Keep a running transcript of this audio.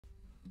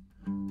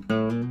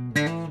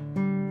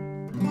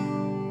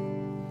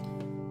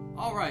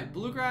Alright,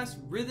 Bluegrass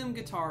Rhythm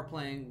Guitar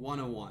Playing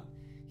 101.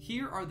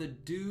 Here are the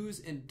do's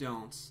and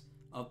don'ts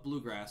of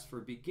bluegrass for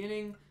a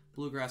beginning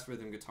bluegrass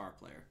rhythm guitar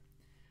player.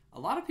 A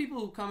lot of people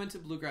who come into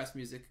bluegrass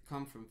music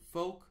come from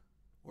folk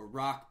or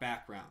rock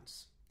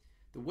backgrounds.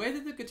 The way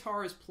that the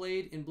guitar is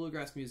played in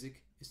bluegrass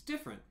music is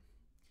different.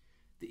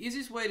 The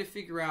easiest way to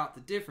figure out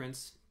the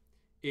difference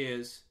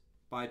is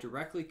by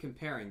directly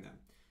comparing them.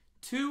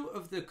 Two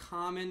of the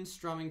common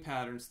strumming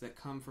patterns that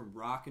come from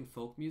rock and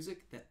folk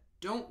music that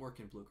don't work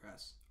in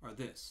bluegrass are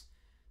this.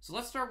 So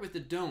let's start with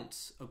the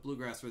don'ts of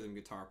bluegrass rhythm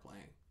guitar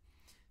playing.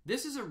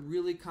 This is a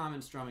really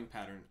common strumming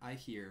pattern I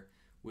hear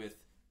with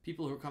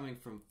people who are coming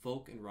from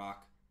folk and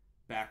rock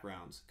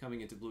backgrounds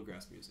coming into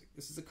bluegrass music.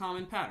 This is a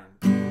common pattern.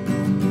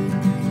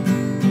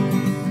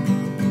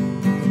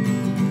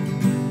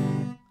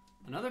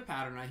 Another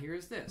pattern I hear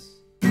is this.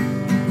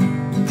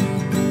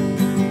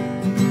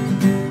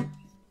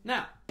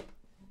 Now,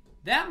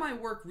 that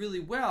might work really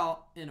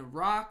well in a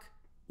rock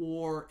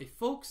or a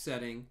folk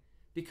setting,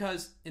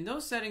 because in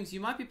those settings you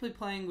might be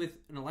playing with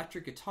an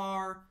electric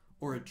guitar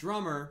or a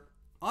drummer,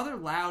 other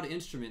loud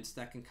instruments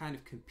that can kind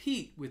of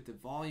compete with the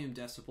volume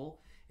decibel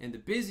and the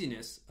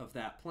busyness of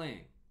that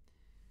playing.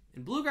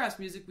 In bluegrass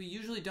music, we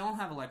usually don't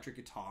have electric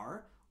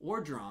guitar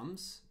or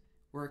drums.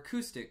 We're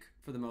acoustic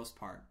for the most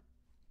part.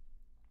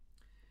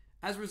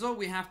 As a result,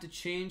 we have to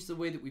change the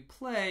way that we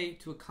play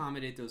to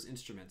accommodate those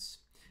instruments.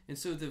 And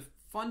so the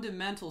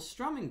fundamental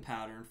strumming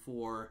pattern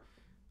for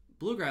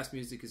bluegrass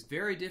music is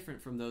very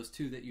different from those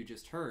two that you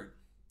just heard.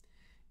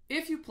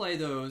 If you play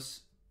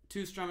those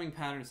two strumming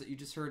patterns that you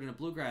just heard in a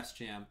bluegrass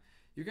jam,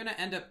 you're going to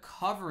end up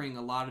covering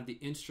a lot of the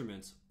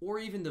instruments or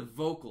even the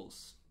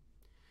vocals.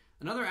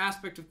 Another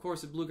aspect, of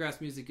course, of bluegrass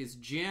music is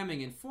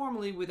jamming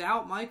informally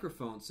without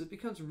microphones. So it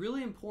becomes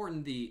really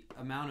important the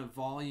amount of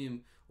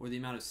volume or the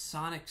amount of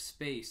sonic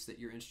space that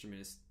your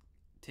instrument is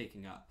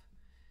taking up.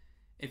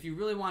 If you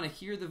really want to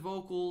hear the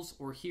vocals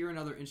or hear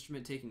another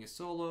instrument taking a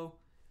solo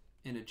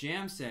in a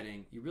jam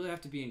setting, you really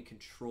have to be in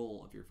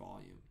control of your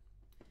volume.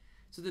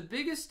 So the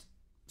biggest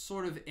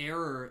sort of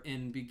error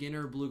in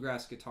beginner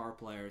bluegrass guitar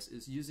players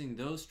is using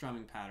those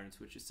strumming patterns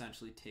which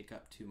essentially take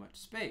up too much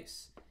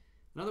space.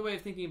 Another way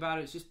of thinking about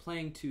it is just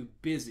playing too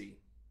busy.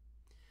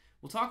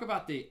 We'll talk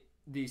about the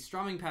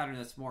strumming pattern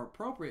that's more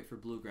appropriate for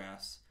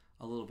bluegrass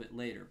a little bit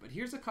later, but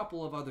here's a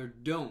couple of other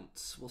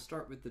don'ts. We'll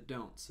start with the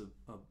don'ts of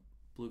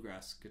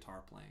bluegrass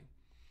guitar playing.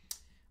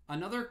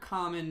 Another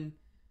common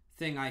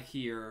thing I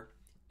hear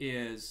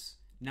is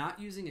not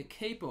using a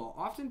capo.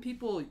 Often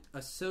people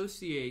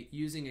associate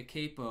using a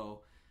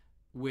capo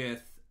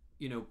with,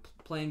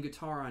 playing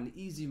guitar on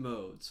easy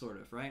mode,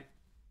 sort of, right?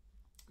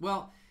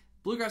 Well,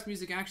 bluegrass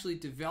music actually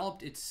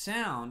developed its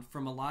sound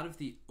from a lot of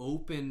the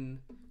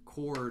open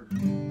chord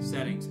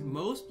settings.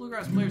 Most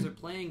bluegrass players are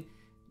playing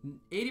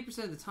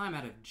 80% of the time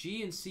out of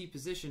G and C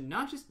position,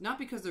 not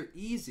because they're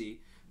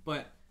easy,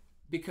 but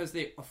because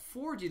they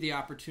afford you the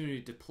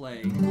opportunity to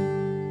play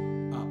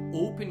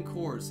open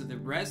chords. So the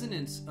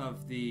resonance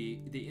of the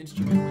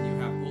instrument when you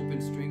have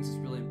open strings is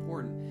really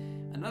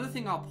important. Another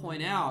thing I'll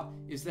point out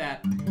is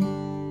that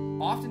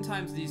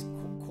oftentimes these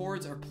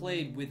chords are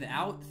played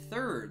without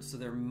thirds, so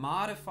they're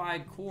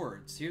modified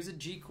chords. Here's a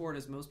G chord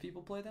as most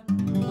people play them.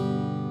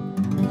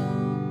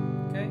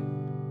 Okay,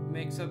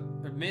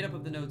 made up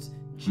of the notes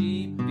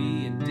G,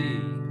 B, and D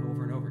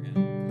over and over again.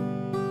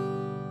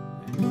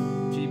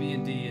 Okay. G, B,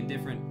 and D in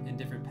different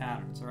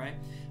patterns. All right.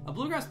 A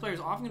bluegrass player is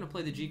often going to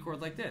play the G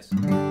chord like this.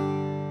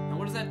 And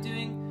what is that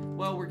doing?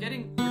 Well, we're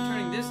turning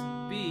this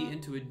B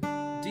into a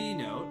D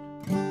note,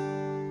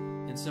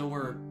 and so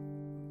we're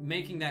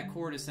making that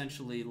chord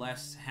essentially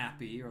less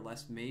happy or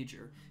less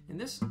major. And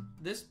this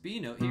B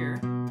note here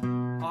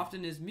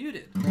often is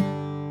muted.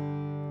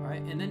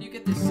 Right? And then you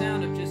get this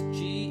sound of just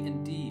G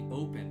and D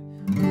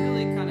open.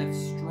 Really kind of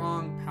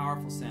strong,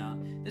 powerful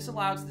sound. This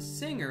allows the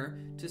singer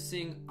to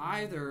sing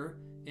either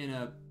in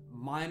a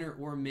minor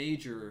or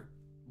major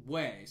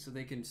way. So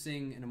they can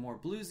sing in a more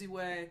bluesy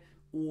way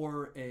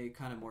or a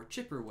kind of more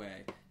chipper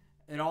way.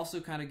 It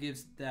also kind of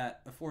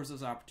affords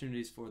those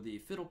opportunities for the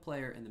fiddle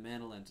player and the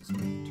mandolin to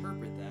sort of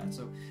interpret that.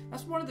 So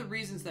that's one of the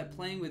reasons that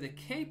playing with a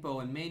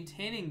capo and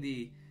maintaining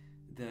the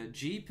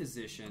G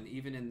position,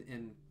 even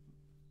in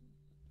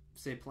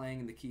say playing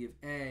in the key of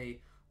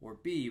A or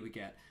B, we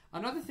get.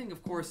 Another thing,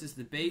 of course, is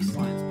the bass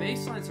lines.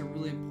 Bass lines are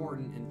really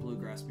important in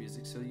bluegrass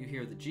music. So you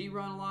hear the G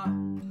run a lot.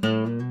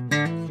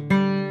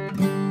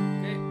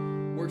 Okay,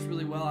 works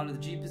really well out of the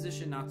G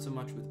position, not so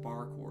much with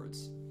bar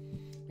chords.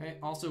 Okay,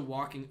 also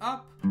walking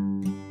up.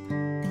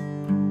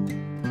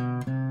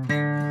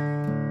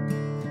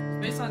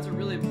 Bass lines are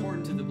really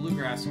important to the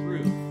bluegrass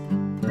groove.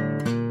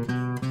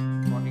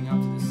 Walking up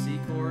to the C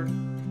chord.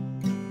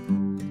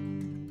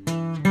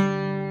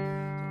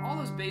 So all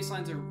those bass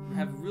lines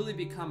have really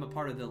become a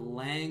part of the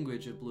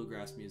language of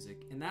bluegrass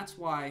music, and that's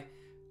why,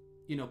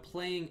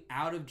 playing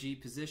out of G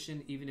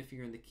position, even if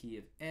you're in the key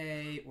of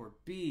A or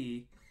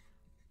B,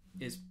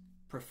 is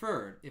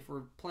preferred. If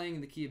we're playing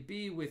in the key of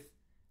B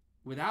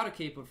without a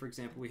capo, for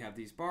example, we have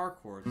these bar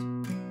chords.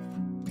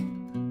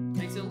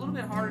 a little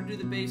bit harder to do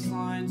the bass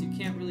lines. You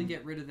can't really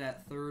get rid of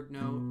that third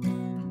note.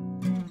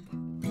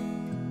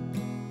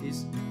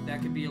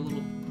 That could be a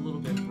little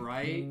bit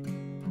bright.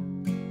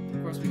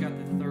 Of course, we got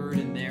the third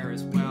in there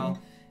as well.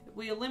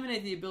 We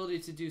eliminate the ability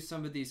to do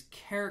some of these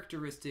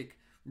characteristic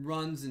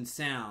runs and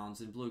sounds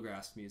in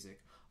bluegrass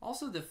music.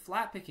 Also, the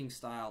flat picking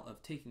style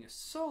of taking a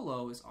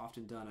solo is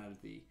often done out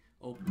of the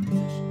open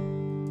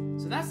position.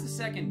 So that's the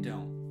second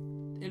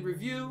don't. In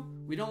review,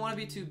 we don't want to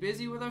be too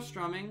busy with our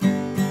strumming,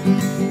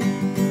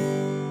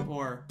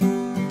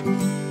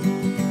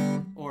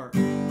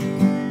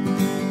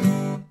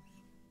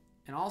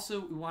 and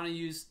also we want to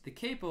use the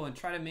capo and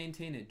try to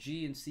maintain a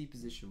G and C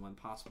position when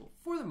possible,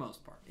 for the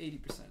most part,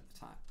 80% of the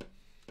time.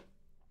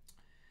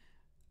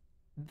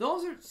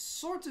 Those are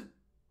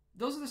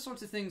the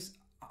sorts of things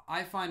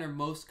I find are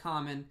most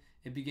common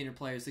in beginner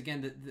players.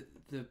 Again,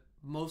 the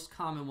most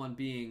common one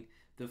being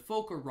the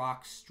folk or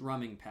rock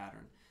strumming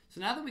pattern. So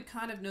now that we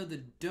kind of know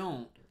the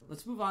don't,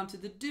 let's move on to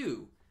the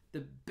do.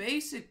 The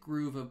basic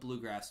groove of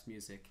bluegrass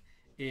music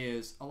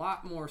is a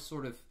lot more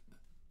sort of,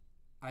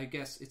 I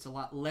guess it's a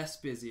lot less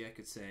busy, I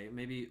could say,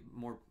 maybe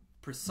more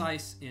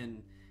precise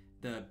in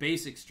the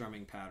basic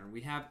strumming pattern.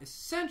 We have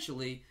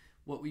essentially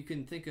what we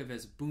can think of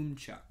as boom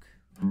chuck.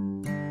 A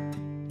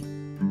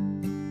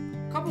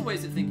couple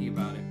ways of thinking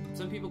about it.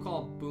 Some people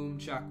call it boom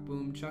chuck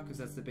because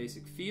that's the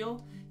basic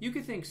feel. You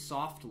could think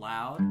soft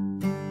loud.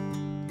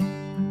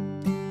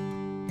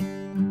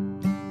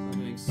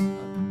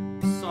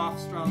 Soft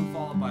strum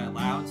followed by a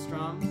loud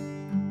strum.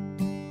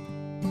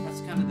 That's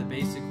kind of the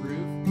basic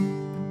groove.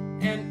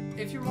 And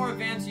if you're more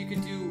advanced, you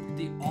could do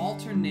the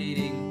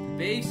alternating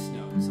bass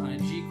notes. On a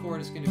G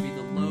chord, it's going to be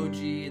the low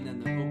G and then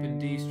the open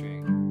D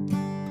string.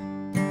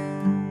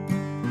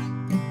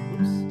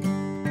 Oops.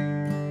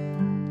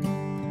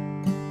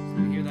 So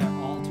you hear that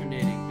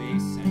alternating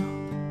bass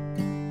sound.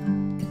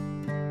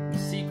 The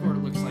C chord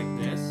looks like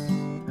this.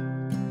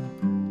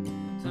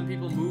 Some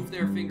people move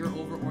their finger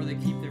over or they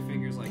keep their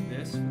fingers like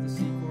this for the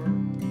C chord.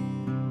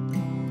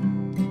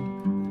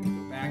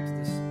 Go back to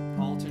this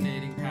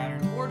alternating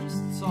pattern, or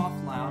just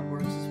soft loud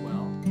works as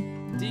well.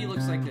 D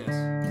looks like this.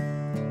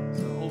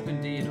 So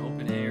open D and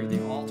open A are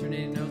the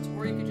alternating notes,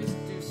 or you could just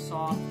do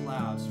soft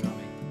loud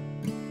strumming.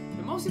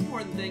 The most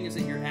important thing is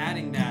that you're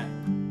adding that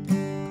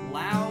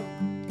loud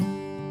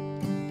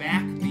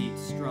backbeat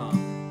strum.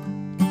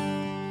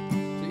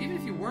 So even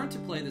if you weren't to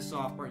play the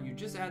soft part, you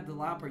just add the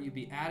loud part, you'd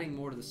be adding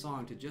more to the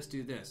song to just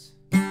do this.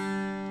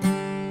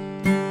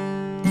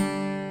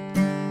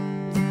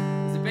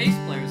 The bass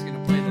player is going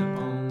to play the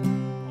boom,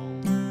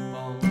 boom, boom,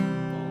 boom,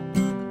 boom,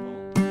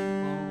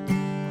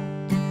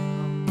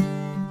 boom,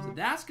 boom. So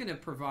that's going to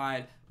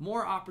provide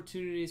more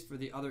opportunities for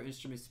the other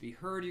instruments to be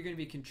heard. You're going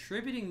to be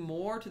contributing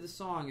more to the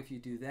song if you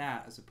do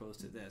that as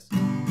opposed to this. So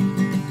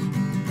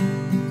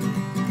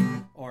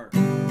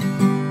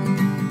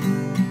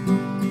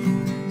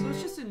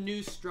it's just a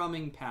new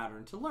strumming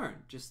pattern to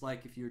learn, just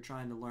like if you were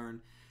trying to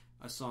learn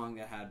a song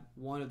that had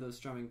one of those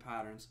strumming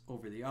patterns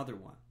over the other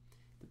one.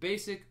 The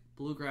basic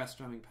bluegrass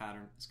strumming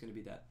pattern is going to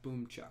be that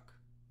boom chuck.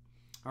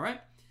 All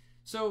right,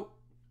 so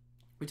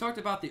we talked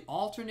about the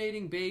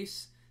alternating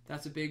bass.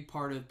 That's a big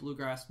part of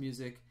bluegrass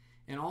music,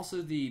 and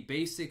also the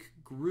basic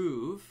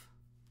groove.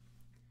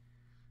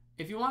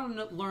 If you want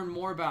to learn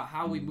more about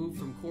how we move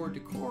from chord to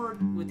chord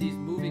with these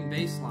moving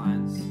bass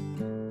lines,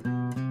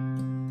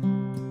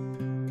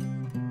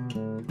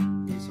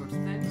 these sorts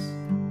of things,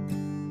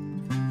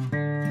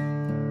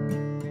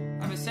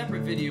 I have a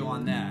separate video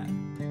on that.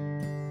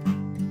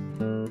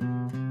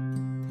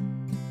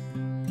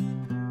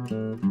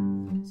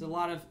 There's a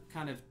lot of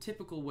kind of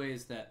typical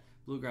ways that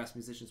bluegrass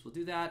musicians will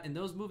do that, and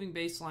those moving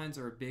bass lines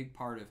are a big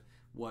part of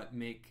what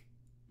make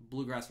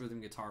bluegrass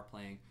rhythm guitar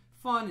playing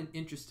fun and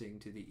interesting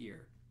to the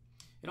ear.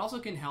 It also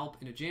can help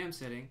in a jam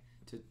setting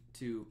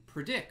to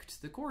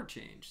predict the chord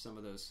change, some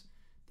of those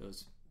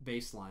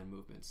bass line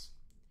movements.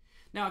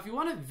 Now, if you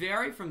want to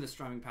vary from the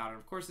strumming pattern,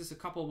 of course, there's a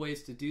couple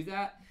ways to do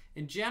that.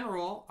 In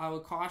general, I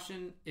would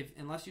caution,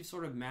 unless you've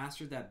sort of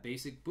mastered that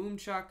basic boom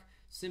chuck,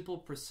 simple,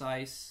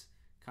 precise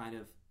kind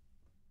of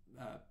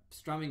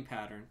strumming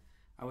pattern,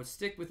 I would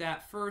stick with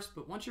that first,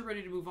 but once you're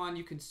ready to move on,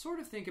 you can sort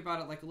of think about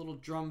it like a little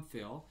drum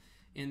fill,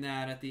 in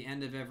that at the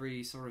end of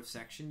every sort of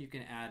section, you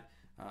can add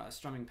a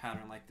strumming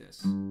pattern like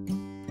this.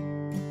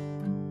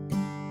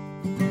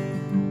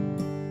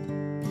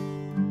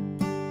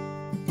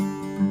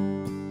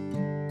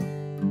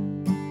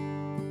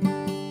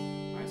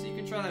 Alright, so you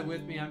can try that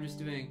with me. I'm just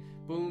doing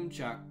boom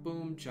chuck,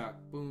 boom chuck,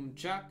 boom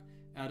chuck,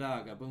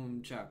 adaga,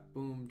 boom chuck,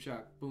 boom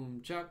chuck,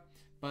 boom chuck,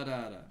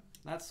 ba-da-da.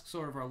 That's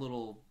sort of our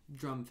little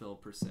drum fill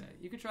per se.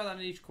 You can try that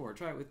on each chord.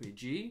 Try it with me.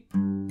 G.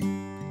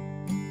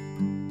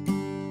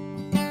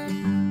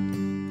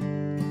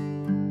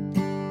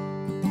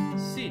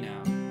 C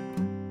now.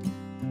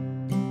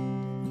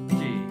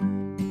 G.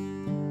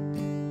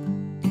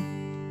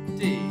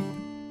 D.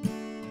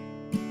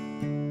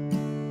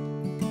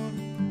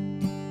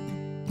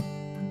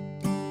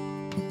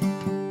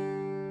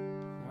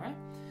 Alright?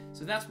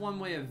 So that's one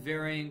way of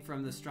varying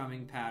from the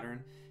strumming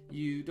pattern.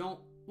 You don't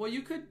Well,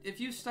 you could, if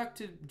you stuck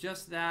to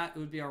just that, it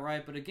would be all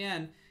right. But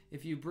again,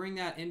 if you bring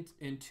that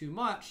in too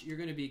much, you're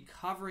going to be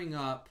covering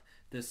up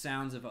the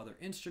sounds of other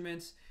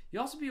instruments. You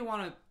also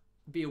want to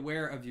be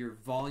aware of your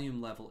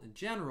volume level in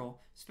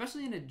general,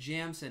 especially in a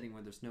jam setting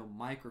where there's no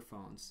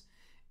microphones.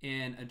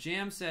 In a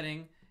jam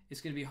setting, it's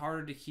going to be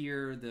harder to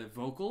hear the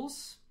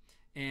vocals,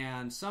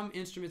 and some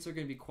instruments are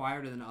going to be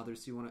quieter than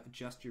others, so you want to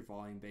adjust your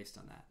volume based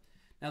on that.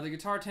 Now, the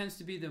guitar tends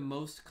to be the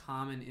most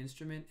common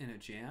instrument in a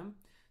jam,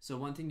 so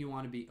one thing you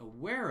want to be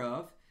aware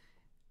of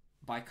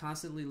by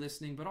constantly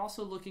listening, but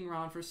also looking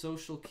around for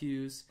social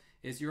cues,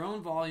 is your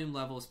own volume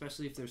level,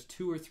 especially if there's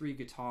 2 or 3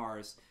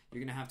 guitars.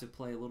 You're going to have to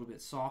play a little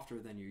bit softer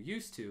than you're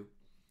used to.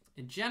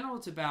 In general,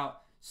 it's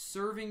about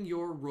serving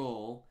your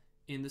role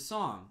in the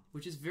song,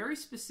 which is very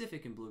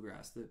specific in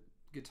bluegrass. The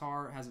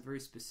guitar has a very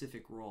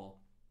specific role.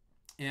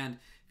 And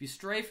if you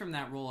stray from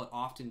that role, it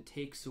often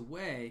takes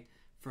away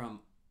from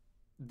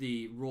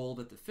the role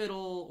that the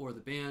fiddle or the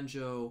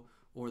banjo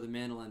or the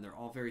mandolin, they're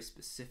all very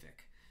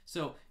specific.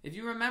 So if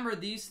you remember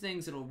these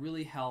things, it'll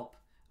really help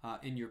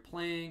in your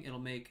playing. It'll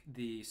make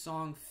the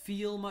song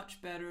feel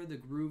much better, the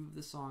groove of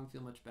the song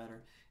feel much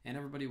better, and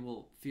everybody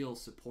will feel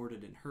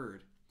supported and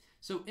heard.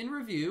 So in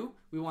review,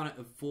 we want to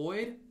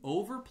avoid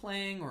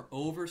overplaying or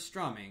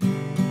overstrumming,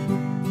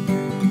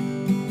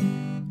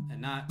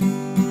 and not.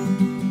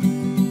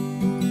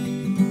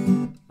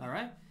 All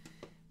right.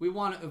 We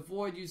want to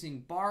avoid using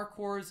bar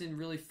chords and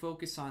really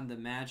focus on the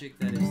magic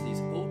that is these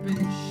open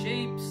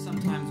shapes,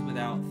 sometimes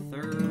without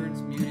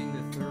thirds, muting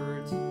the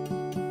thirds.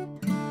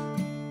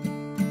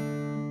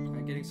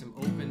 Right, getting some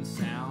open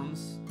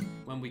sounds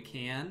when we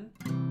can.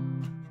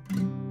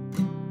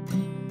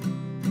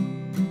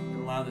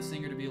 Allow the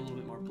singer to be a little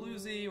bit more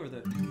bluesy, or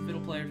the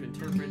fiddle player to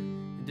interpret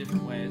in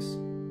different ways.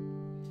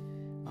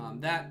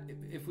 That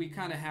if we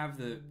kind of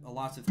have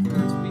lots of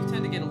thirds, we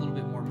tend to get a little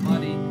bit more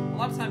muddy. A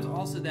lot of times,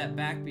 also that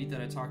backbeat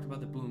that I talked about,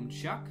 the boom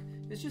chuck,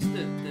 it's just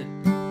the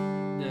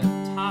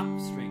top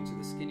strings or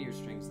the skinnier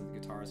strings of the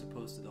guitar, as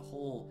opposed to the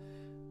whole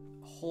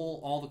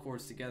all the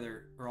chords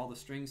together or all the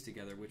strings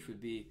together, which would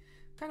be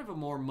kind of a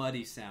more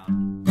muddy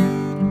sound.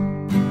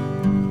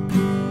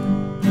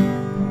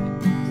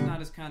 It's not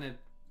as kind of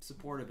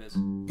supportive as.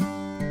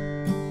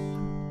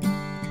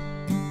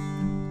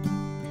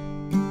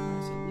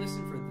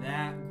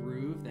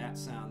 That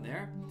sound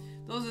there.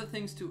 Those are the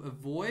things to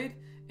avoid,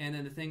 and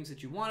then the things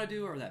that you want to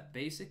do are that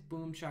basic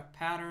boom chuck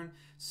pattern,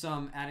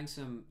 adding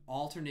some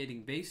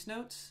alternating bass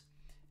notes,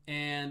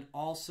 and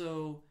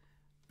also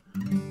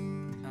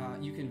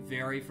you can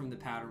vary from the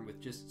pattern with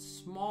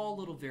just small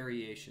little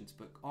variations,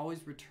 but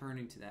always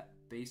returning to that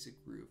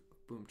basic groove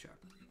of boom chuck.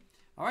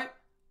 All right,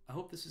 I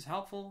hope this is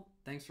helpful.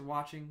 Thanks for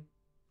watching.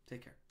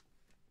 Take care.